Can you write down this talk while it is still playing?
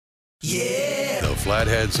Yeah! The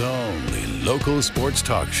Flathead's only local sports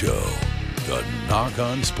talk show. The Nach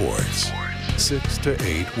On Sports. 6 to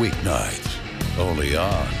 8 weeknights. Only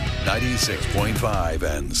on 96.5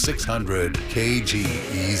 and 600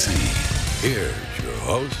 KGEZ. Here's your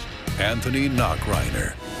host, Anthony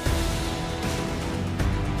Nachreiner.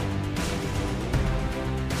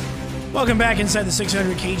 Welcome back inside the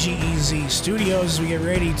 600 KGEZ studios as we get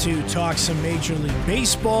ready to talk some Major League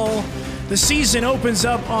Baseball. The season opens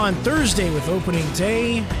up on Thursday with opening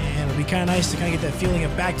day, and it'll be kind of nice to kind of get that feeling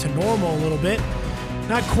of back to normal a little bit.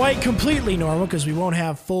 Not quite completely normal because we won't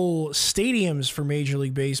have full stadiums for Major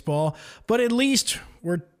League Baseball, but at least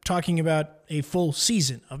we're talking about a full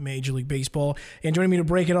season of Major League Baseball. And joining me to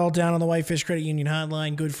break it all down on the Whitefish Credit Union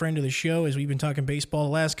Hotline, good friend of the show, as we've been talking baseball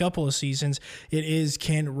the last couple of seasons, it is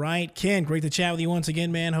Ken Wright. Ken, great to chat with you once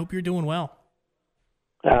again, man. Hope you're doing well.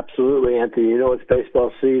 Absolutely, Anthony. You know it's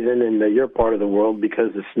baseball season in your part of the world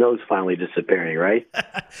because the snow's finally disappearing, right?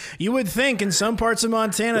 You would think in some parts of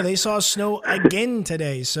Montana they saw snow again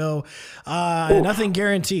today, so nothing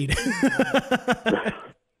guaranteed.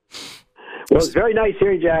 Well, it's very nice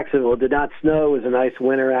here in Jacksonville. It did not snow. It was a nice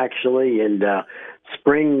winter, actually, and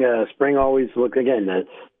spring always look again.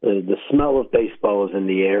 The smell of baseball is in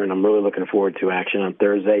the air, and I'm really looking forward to action on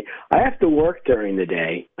Thursday. I have to work during the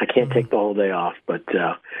day. I can't take the whole day off, but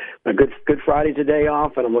a Good Friday's a day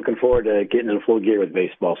off, and I'm looking forward to getting in full gear with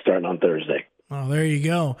baseball starting on Thursday. Oh, there you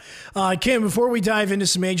go. Ken, before we dive into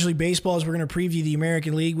some Major League Baseball, as we're going to preview the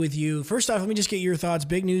American League with you, first off, let me just get your thoughts.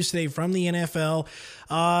 Big news today from the NFL.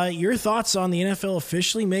 Your thoughts on the NFL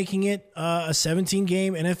officially making it a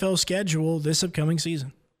 17-game NFL schedule this upcoming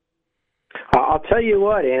season? I'll tell you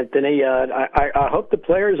what, Anthony, I hope the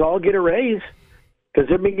players all get a raise because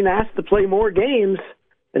they're being asked to play more games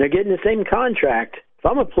and they're getting the same contract. If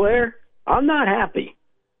I'm a player, I'm not happy.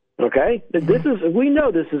 Okay? We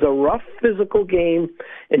know this is a rough physical game,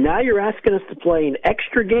 and now you're asking us to play an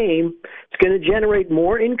extra game. It's going to generate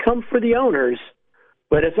more income for the owners,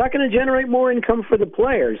 but it's not going to generate more income for the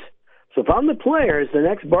players. So if I'm the players, the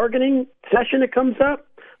next bargaining session that comes up,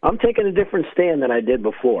 I'm taking a different stand than I did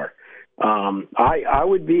before. I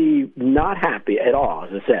would be not happy at all,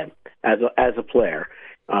 as I said, as a player.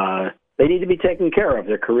 They need to be taken care of.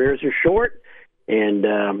 Their careers are short, and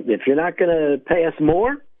if you're not going to pay us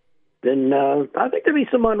more, then I think there'll be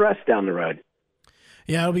some unrest down the road.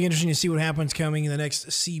 Yeah, it'll be interesting to see what happens coming in the next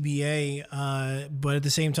CBA. But at the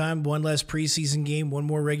same time, one less preseason game, one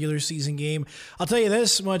more regular season game. I'll tell you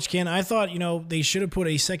this much, Ken. I thought, they should have put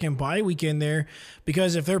a second bye week in there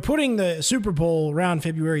because if they're putting the Super Bowl around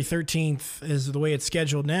February 13th is the way it's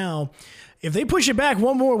scheduled now, if they push it back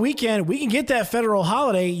one more weekend, we can get that federal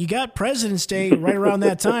holiday. You got President's Day right around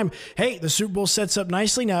that time. Hey, the Super Bowl sets up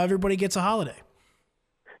nicely. Now everybody gets a holiday.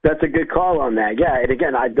 That's a good call on that. Yeah, and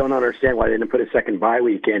again, I don't understand why they didn't put a second bye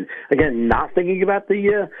week in. Again, not thinking about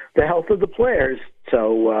the health of the players.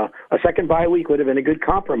 So a second bye week would have been a good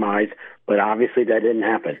compromise, but obviously that didn't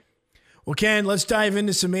happen. Well, Ken, let's dive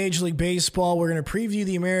into some Major League Baseball. We're going to preview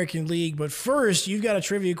the American League, but first, you've got a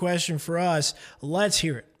trivia question for us. Let's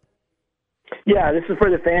hear it. Yeah, this is for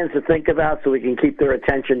the fans to think about so we can keep their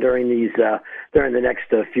attention during the next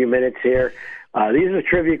few minutes here. These are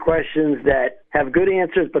trivia questions that have good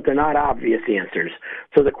answers, but they're not obvious answers.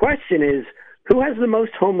 So the question is, who has the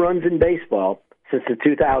most home runs in baseball since the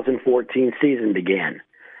 2014 season began?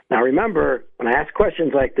 Now remember, when I ask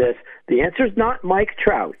questions like this, the answer is not Mike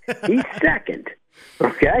Trout. He's second.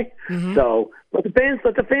 Okay? Mm-hmm. So let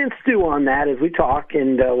the fans stew on that as we talk,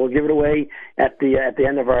 and we'll give it away at the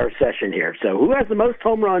end of our session here. So who has the most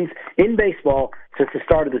home runs in baseball since the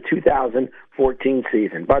start of the 2014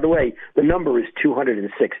 season? By the way, the number is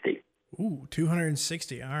 260. Ooh,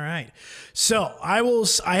 260. All right. So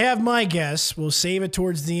I have my guess. We'll save it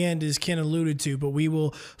towards the end, as Ken alluded to, but we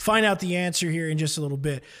will find out the answer here in just a little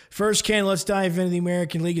bit. First, Ken, let's dive into the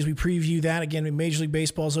American League as we preview that. Again, Major League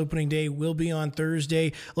Baseball's opening day will be on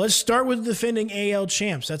Thursday. Let's start with the defending AL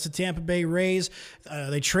champs. That's the Tampa Bay Rays.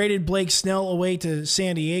 They traded Blake Snell away to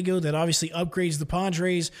San Diego. That obviously upgrades the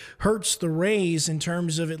Padres, hurts the Rays in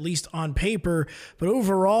terms of at least on paper. But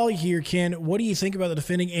overall here, Ken, what do you think about the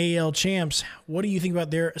defending AL champs? What do you think about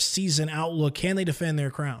their season outlook? Can they defend their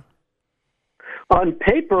crown? On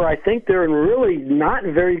paper, I think they're in really not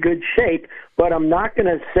in very good shape, but I'm not going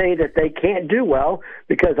to say that they can't do well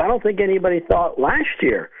because I don't think anybody thought last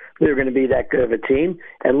year they were going to be that good of a team,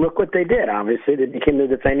 and look what they did. Obviously, they became the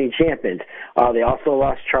defending champions. They also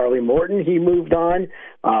lost Charlie Morton. He moved on.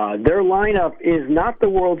 Their lineup is not the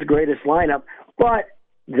world's greatest lineup, but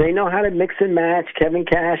They know how to mix and match. Kevin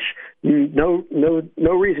Cash, no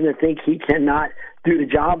reason to think he cannot do the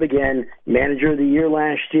job again. Manager of the year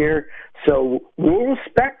last year. So we'll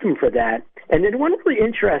respect him for that. And then one really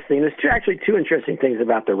interesting, there's two interesting things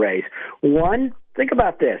about the Rays. One, think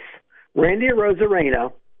about this. Randy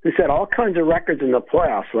Arozarena, who set all kinds of records in the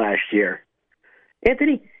playoffs last year.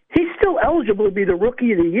 Anthony, he's still eligible to be the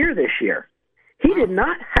Rookie of the Year this year. He did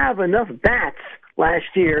not have enough bats last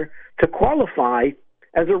year to qualify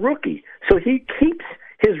as a rookie. So he keeps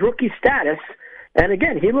his rookie status. And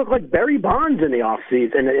again, he looked like Barry Bonds in the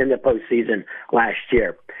offseason, in the postseason last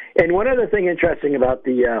year. And one other thing interesting about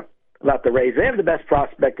the Rays, they have the best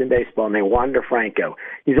prospect in baseball named Wander Franco.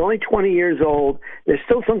 He's only 20 years old. There's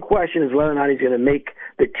still some question as whether or not he's going to make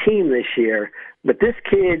the team this year. But this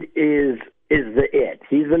kid is the it.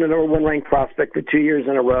 He's been a number one ranked prospect for 2 years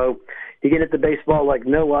in a row. He can hit the baseball like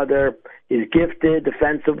no other. He's gifted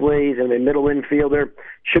defensively. He's a middle infielder.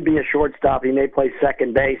 Should be a shortstop. He may play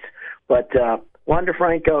second base. But Wander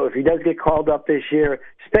Franco, if he does get called up this year,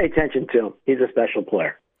 just pay attention to him. He's a special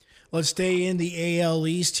player. Let's stay in the AL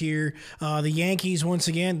East here. The Yankees, once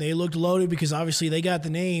again, they looked loaded because obviously they got the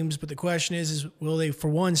names, but the question is will they, for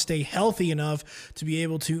one, stay healthy enough to be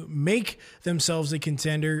able to make themselves a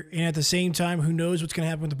contender? And at the same time, who knows what's going to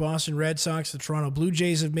happen with the Boston Red Sox? The Toronto Blue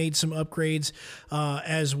Jays have made some upgrades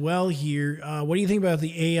as well here. What do you think about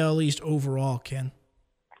the AL East overall, Ken?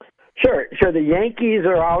 Sure. The Yankees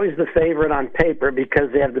are always the favorite on paper because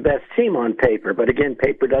they have the best team on paper. But again,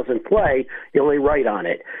 paper doesn't play. You only write on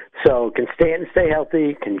it. So can Stanton stay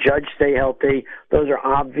healthy? Can Judge stay healthy? Those are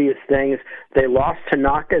obvious things. They lost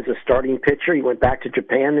Tanaka as a starting pitcher. He went back to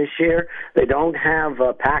Japan this year. They don't have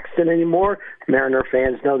Paxton anymore. Mariner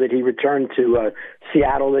fans know that he returned to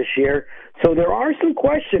Seattle this year. So there are some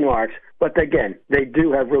question marks. But again, they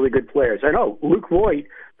do have really good players. I know Luke Voigt,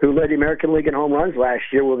 who led the American League in home runs last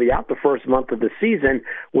year, will be out the first month of the season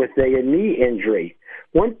with a knee injury.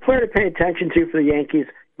 One player to pay attention to for the Yankees,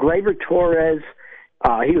 Gleyber Torres.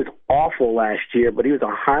 He was awful last year, but he was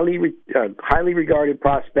a highly regarded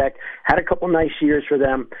prospect, had a couple nice years for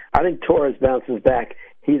them. I think Torres bounces back.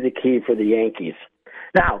 He's a key for the Yankees.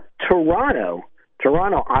 Now, Toronto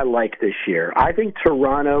I like this year. I think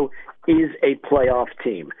Toronto is a playoff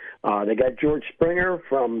team. They got George Springer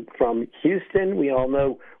from Houston. We all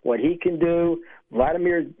know what he can do.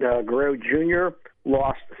 Vladimir Guerrero Jr.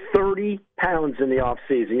 lost 30 pounds in the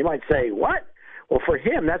offseason. You might say, what? Well, for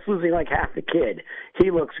him, that's losing like half a kid.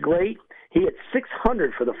 He looks great. He hit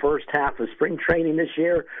 600 for the first half of spring training this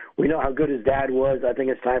year. We know how good his dad was. I think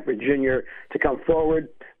it's time for Junior to come forward.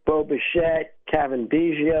 Bo Bichette, Kevin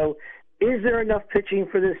Biggio. Is there enough pitching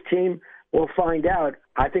for this team? We'll find out.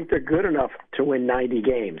 I think they're good enough to win 90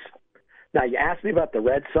 games. Now, you asked me about the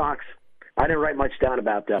Red Sox. I didn't write much down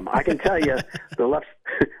about them. I can tell you the left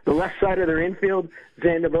side of their infield,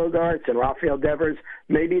 Xander Bogaerts and Rafael Devers,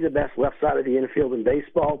 may be the best left side of the infield in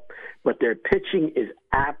baseball, but their pitching is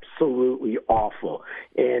absolutely awful.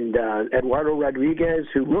 And Eduardo Rodriguez,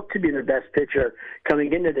 who looked to be their best pitcher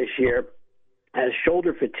coming into this year, has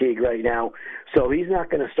shoulder fatigue right now, so he's not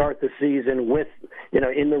going to start the season with,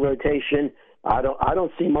 in the rotation. I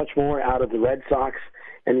don't see much more out of the Red Sox.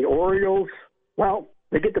 And the Orioles, well,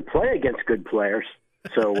 they get to play against good players.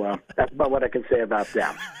 So that's about what I can say about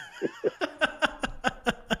them.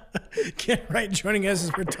 Ken Wright joining us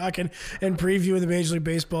as we're talking and previewing the Major League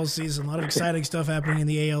Baseball season. A lot of exciting stuff happening in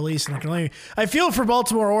the AL East. And I feel for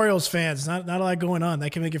Baltimore Orioles fans. Not a lot going on.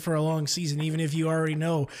 That can make it for a long season, even if you already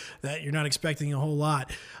know that you're not expecting a whole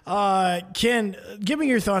lot. Ken, give me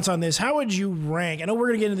your thoughts on this. How would you rank? I know we're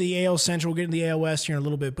going to get into the AL Central, we'll get into the AL West here in a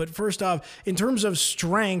little bit. But first off, in terms of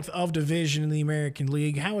strength of division in the American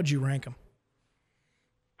League, how would you rank them?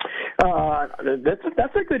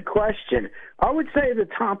 That's a good question. I would say the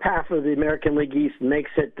top half of the American League East makes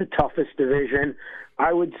it the toughest division.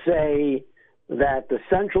 I would say that the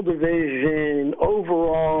Central Division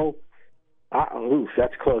overall,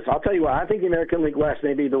 that's close. I'll tell you what, I think the American League West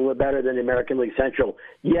may be a little better than the American League Central.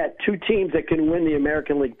 Yet two teams that can win the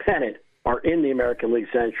American League pennant are in the American League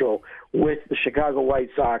Central with the Chicago White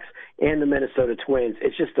Sox and the Minnesota Twins.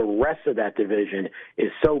 It's just the rest of that division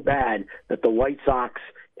is so bad that the White Sox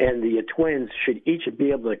and the Twins should each be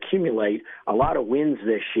able to accumulate a lot of wins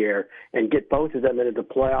this year and get both of them into the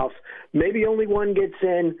playoffs. Maybe only one gets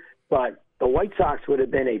in, but the White Sox would have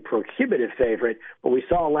been a prohibitive favorite. But we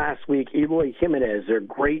saw last week Eloy Jimenez, their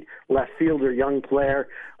great left fielder, young player,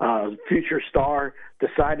 future star,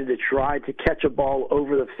 decided to try to catch a ball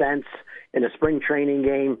over the fence in a spring training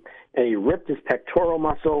game, and he ripped his pectoral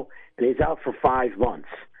muscle, and he's out for 5 months.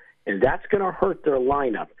 And that's going to hurt their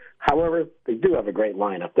lineup. However, they do have a great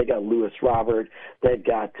lineup. They got Luis Robert. They've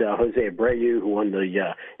got Jose Abreu, who won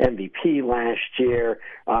the MVP last year.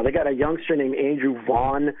 They got a youngster named Andrew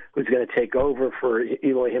Vaughn, who's going to take over for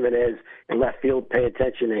Eloy Jimenez in left field. Pay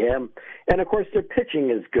attention to him. And, of course, their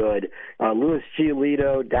pitching is good. Luis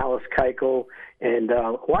Giolito, Dallas Keuchel, and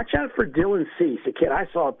watch out for Dylan Cease, a kid I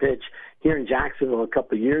saw pitch here in Jacksonville a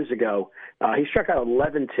couple of years ago. He struck out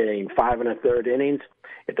 11 today in 5 1/3 innings.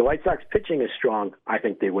 If the White Sox pitching is strong, I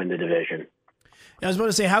think they win the division. I was about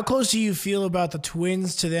to say, how close do you feel about the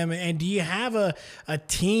Twins to them? And do you have a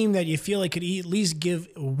team that you feel like could at least give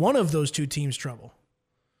one of those two teams trouble?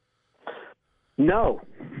 No,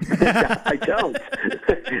 I don't.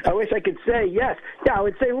 I wish I could say yes. Yeah, I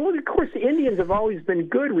would say, well, of course, the Indians have always been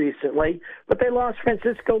good recently, but they lost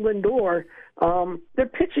Francisco Lindor. Their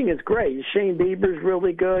pitching is great. Shane Bieber's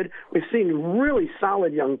really good. We've seen really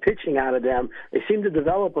solid young pitching out of them. They seem to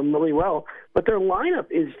develop them really well, but their lineup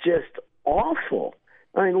is just awful.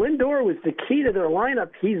 I mean, Lindor was the key to their lineup.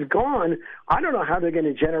 He's gone. I don't know how they're going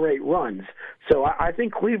to generate runs. So I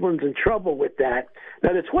think Cleveland's in trouble with that.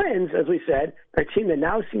 Now, the Twins, as we said, are a team that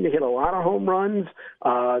now seem to hit a lot of home runs.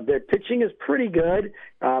 Their pitching is pretty good.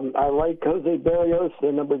 I like Jose Berrios,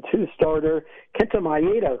 the number 2 starter. Kenta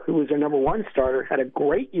Maeda, who was their number 1 starter, had a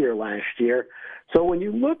great year last year. So when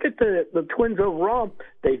you look at the Twins overall,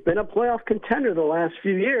 they've been a playoff contender the last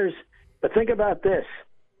few years. But think about this.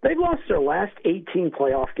 They've lost their last 18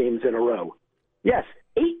 playoff games in a row. Yes,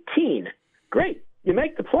 18. Great. You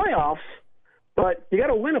make the playoffs, but you got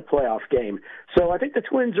to win a playoff game. So I think the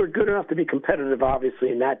Twins are good enough to be competitive, obviously,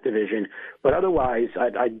 in that division. But otherwise,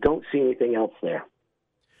 I don't see anything else there.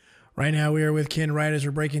 Right now, we are with Ken Wright as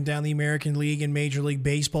we're breaking down the American League and Major League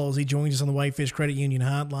Baseball as he joins us on the Whitefish Credit Union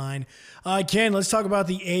Hotline. Ken, let's talk about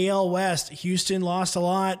the AL West. Houston lost a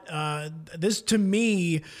lot. This, to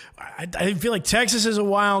me, I feel like Texas is a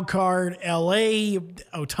wild card. L.A.,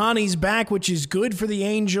 Ohtani's back, which is good for the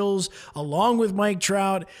Angels, along with Mike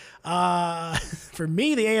Trout. For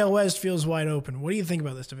me, the AL West feels wide open. What do you think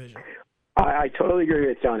about this division? I totally agree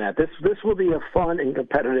with you on that. This will be a fun and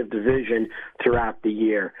competitive division throughout the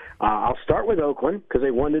year. I'll start with Oakland because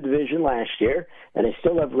they won the division last year, and they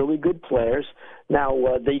still have really good players.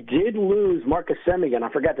 Now, they did lose Marcus Semien.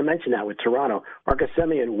 I forgot to mention that with Toronto. Marcus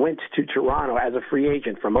Semien went to Toronto as a free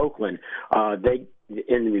agent from Oakland.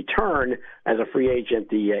 In return, as a free agent,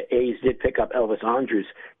 the A's did pick up Elvis Andrus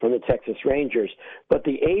from the Texas Rangers. But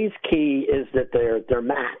the A's key is that they're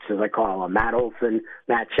Matts, as I call them, Matt Olson,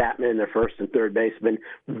 Matt Chapman, their first and third baseman,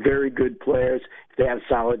 very good players. If they have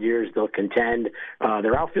solid years, they'll contend.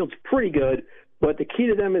 Their outfield's pretty good. But the key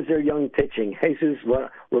to them is their young pitching. Jesus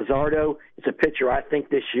Luzardo is a pitcher, I think,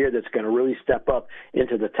 this year that's going to really step up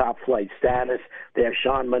into the top flight status. They have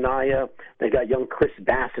Sean Manaea. They got young Chris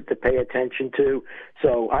Bassett to pay attention to.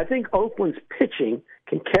 So I think Oakland's pitching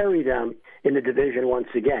can carry them in the division once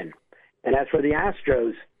again. And as for the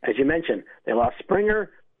Astros, as you mentioned, they lost Springer.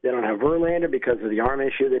 They don't have Verlander because of the arm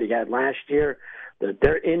issue that he had last year.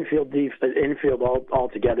 Their infield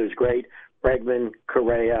altogether is great. Bregman,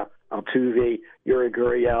 Correa, Altuve, Yuri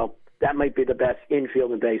Gurriel. That might be the best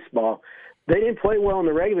infield in baseball. They didn't play well in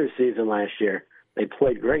the regular season last year. They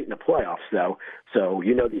played great in the playoffs, though. So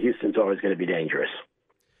you know that Houston's always going to be dangerous.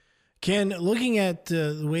 Ken, looking at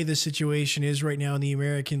the way the situation is right now in the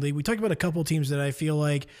American League, we talked about a couple teams that I feel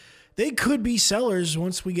like they could be sellers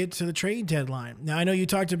once we get to the trade deadline. Now, I know you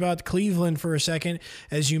talked about Cleveland for a second.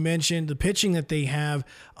 As you mentioned, the pitching that they have.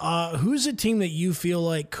 Who's a team that you feel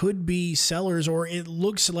like could be sellers, or it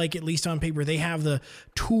looks like, at least on paper, they have the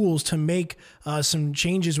tools to make some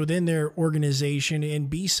changes within their organization and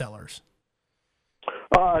be sellers?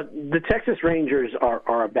 The Texas Rangers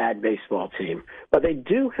are a bad baseball team, but they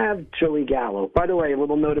do have Joey Gallo. By the way, a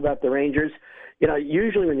little note about the Rangers. You know,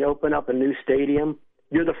 usually when you open up a new stadium,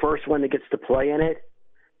 you're the first one that gets to play in it.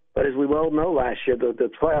 But as we well know, last year, the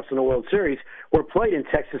playoffs in the World Series were played in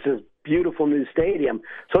Texas's beautiful new stadium.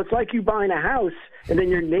 So it's like you buying a house and then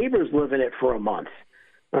your neighbors live in it for a month.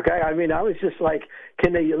 Okay? I mean, I was just like,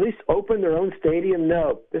 can they at least open their own stadium?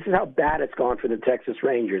 No. This is how bad it's gone for the Texas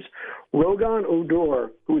Rangers. Rogan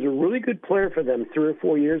Odor, who was a really good player for them 3 or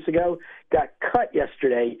 4 years ago, got cut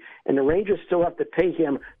yesterday, and the Rangers still have to pay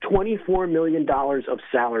him $24 million of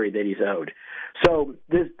salary that he's owed. So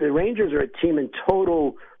the Rangers are a team in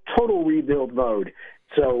total rebuild mode.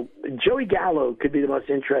 So Joey Gallo could be the most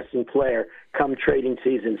interesting player come trading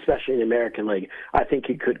season, especially in the American League. I think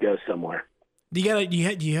he could go somewhere. Do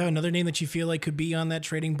you have another name that you feel like could be on that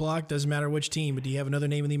trading block? Doesn't matter which team, but do you have another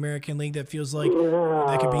name in the American League that feels like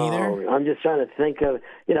that could be there? I'm just trying to think of,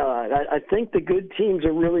 I think the good teams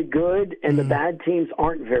are really good and the bad teams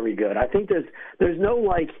aren't very good. I think there's no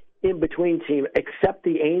like in-between team except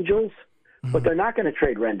the Angels, but they're not going to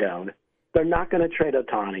trade Rendon. They're not going to trade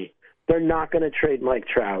Ohtani. They're not going to trade Mike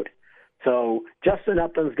Trout. So Justin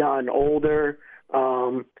Upton's gotten older.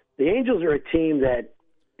 The Angels are a team that,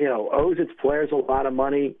 owes its players a lot of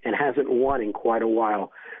money and hasn't won in quite a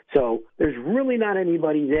while. So there's really not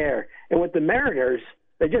anybody there. And with the Mariners,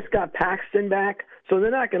 they just got Paxton back, so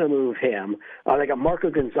they're not going to move him. They got Marco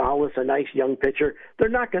Gonzalez, a nice young pitcher. They're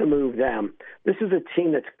not going to move them. This is a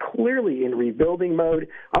team that's clearly in rebuilding mode.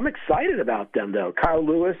 I'm excited about them, though. Kyle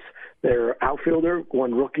Lewis, their outfielder,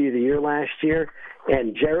 won Rookie of the Year last year,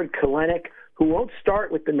 and Jared Kelenic, who won't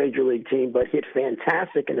start with the Major League team but hit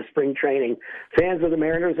fantastic in the spring training. Fans of the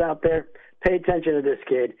Mariners out there, pay attention to this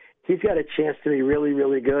kid. He's got a chance to be really,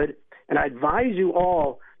 really good. And I advise you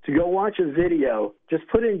all to go watch a video. Just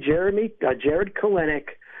put in Jared Kelenic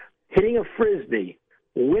hitting a Frisbee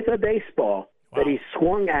with a baseball that he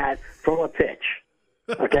swung at from a pitch.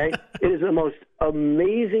 Okay? It is the most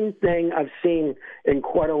amazing thing I've seen in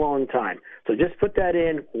quite a long time. So just put that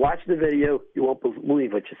in, watch the video. You won't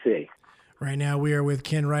believe what you see. Right now, we are with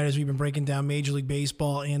Ken Wright as we've been breaking down Major League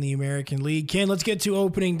Baseball and the American League. Ken, let's get to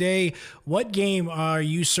opening day. What game are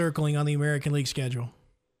you circling on the American League schedule?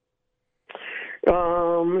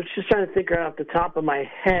 I'm just trying to think off the top of my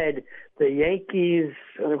head. The Yankees.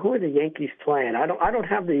 Who are the Yankees playing? I don't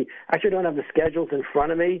have the schedules in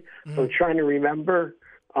front of me. So I'm trying to remember.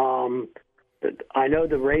 I know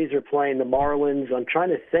the Rays are playing the Marlins. I'm trying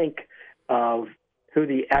to think of who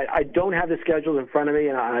I don't have the schedules in front of me,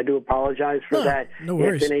 and I do apologize for that, no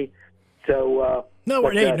worries. Anthony. So no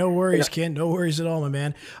worries, Ken. No worries at all, my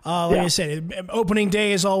man. Like I said, opening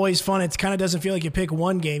day is always fun. It kind of doesn't feel like you pick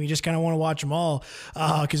one game. You just kind of want to watch them all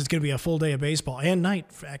because it's going to be a full day of baseball and night,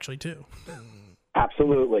 actually, too.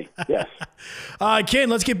 Absolutely, yes. Ken,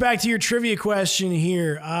 let's get back to your trivia question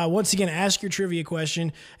here. Once again, ask your trivia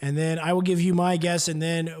question, and then I will give you my guess, and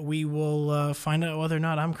then we will find out whether or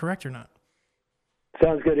not I'm correct or not.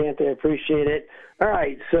 Sounds good, Anthony. I appreciate it. All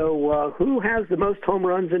right, so who has the most home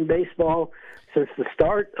runs in baseball since the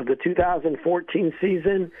start of the 2014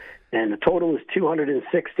 season? And the total is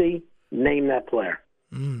 260. Name that player.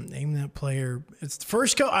 Name that player. It's the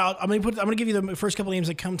first. I'm going to give you the first couple names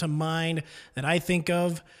that come to mind that I think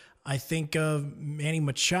of. I think of Manny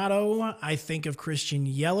Machado. I think of Christian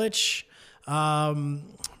Yelich.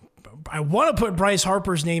 I want to put Bryce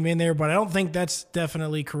Harper's name in there, but I don't think that's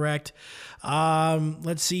definitely correct.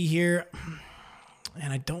 Let's see here.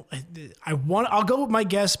 And I'll go with my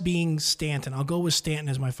guess being Stanton. I'll go with Stanton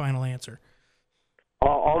as my final answer.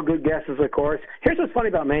 All good guesses, of course. Here's what's funny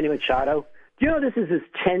about Manny Machado. Do you know this is his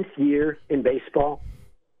 10th year in baseball?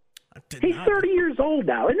 He's 30 years old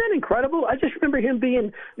now. Isn't that incredible? I just remember him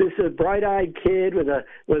being this bright-eyed kid with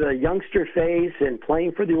a youngster face and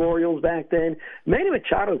playing for the Orioles back then. Manny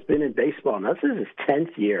Machado's been in baseball now. This is his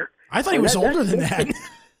 10th year. I thought he was older than that.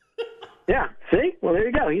 Yeah. See? Well, there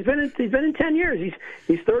you go. He's been in 10 years.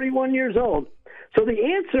 He's 31 years old. So the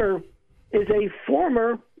answer is a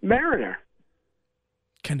former Mariner.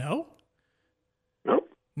 Cano? Nope.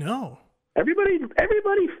 No. Everybody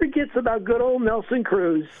forgets about good old Nelson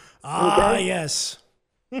Cruz. Okay? Yes.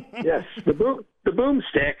 Yes, the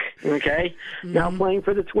boomstick, okay? Mm-hmm. Now playing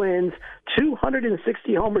for the Twins,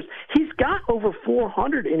 260 homers. He's got over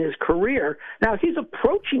 400 in his career. Now, he's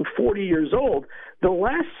approaching 40 years old. The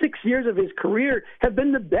last 6 years of his career have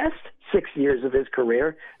been the best 6 years of his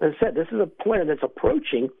career. As I said, this is a player that's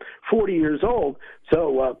approaching 40 years old.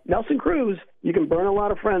 So, Nelson Cruz, you can burn a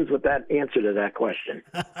lot of friends with that answer to that question.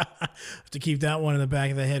 Have to keep that one in the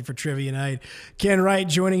back of the head for trivia night. Ken Wright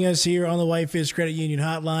joining us here on the Whitefish Credit Union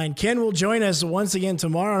Hotline. Ken will join us once again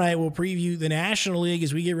tomorrow night. We'll preview the National League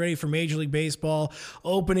as we get ready for Major League Baseball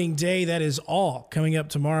opening day. That is all coming up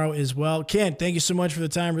tomorrow as well. Ken, thank you so much for the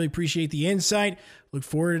time. Really appreciate the insight. Look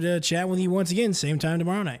forward to chatting with you once again, same time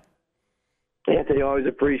tomorrow night. Anthony, always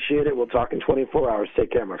appreciate it. We'll talk in 24 hours.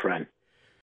 Take care, my friend.